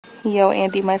Yo,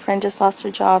 Andy, my friend just lost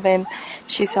her job and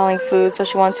she's selling food, so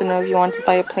she wants to know if you want to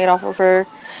buy a plate off of her.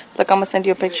 Look, I'm gonna send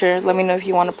you a picture. Let me know if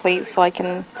you want a plate so I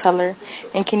can tell her.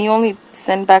 And can you only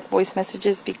send back voice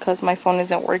messages because my phone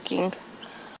isn't working?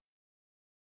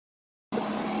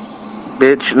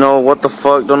 Bitch, no, what the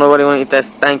fuck? Don't nobody want to eat that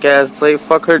stank ass plate.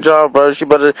 Fuck her job, bro. She's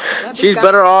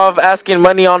better off asking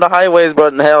money on the highways,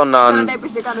 bro. Hell no. Ain't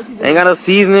got no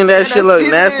seasoning. That shit look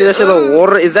nasty. That shit look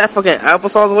water. Is that fucking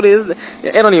applesauce? What is it?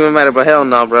 It don't even matter, but hell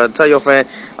no, bro. Tell your friend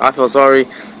I feel sorry.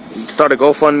 Start a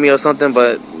GoFundMe or something,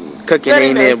 but cooking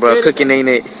ain't it, bro. Cooking ain't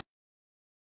it.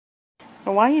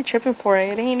 Why are you tripping for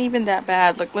it? It ain't even that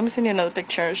bad. Look, let me send you another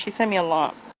picture. She sent me a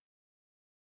lot.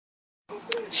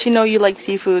 She know you like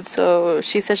seafood, so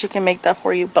she said she can make that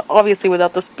for you, but obviously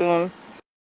without the spoon.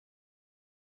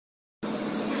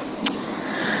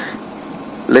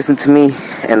 Listen to me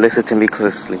and listen to me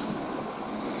closely.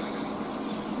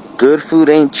 Good food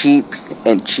ain't cheap,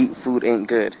 and cheap food ain't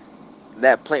good.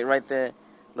 That plate right there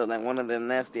look like one of the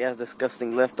nasty ass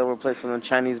disgusting leftover plates from them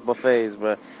Chinese buffets,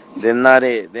 bro. They're not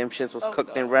it. Them shits was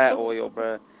cooked in rat oil,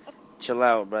 bro. Chill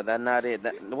out, bro. That's not it.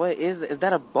 What is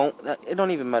that a bone? It don't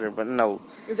even matter, but no.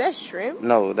 Is that shrimp?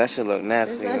 No, that shit look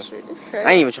nasty. Is that shrimp? It's crazy.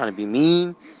 I ain't even trying to be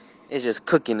mean. It's just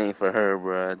cooking ain't for her,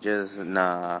 bro. Just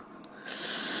nah.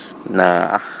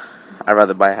 I'd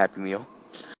rather buy a Happy Meal.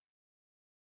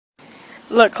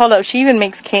 Look, hold up. She even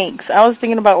makes cakes. I was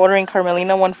thinking about ordering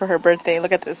Carmelina one for her birthday.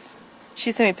 Look at this.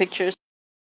 She sent me pictures.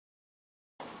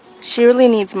 She really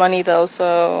needs money though,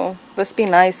 so let's be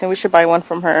nice and we should buy one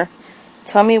from her.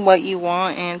 Tell me what you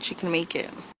want and she can make it.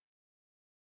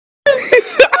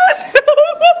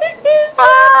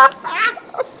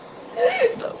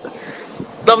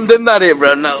 Them not it,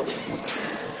 bro. No.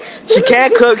 She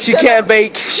can't cook. She can't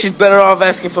bake. She's better off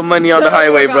asking for money on the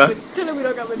highway, bro.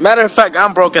 Matter of fact,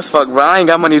 I'm broke as fuck, bro. I ain't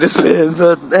got money to spend,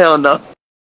 but hell no.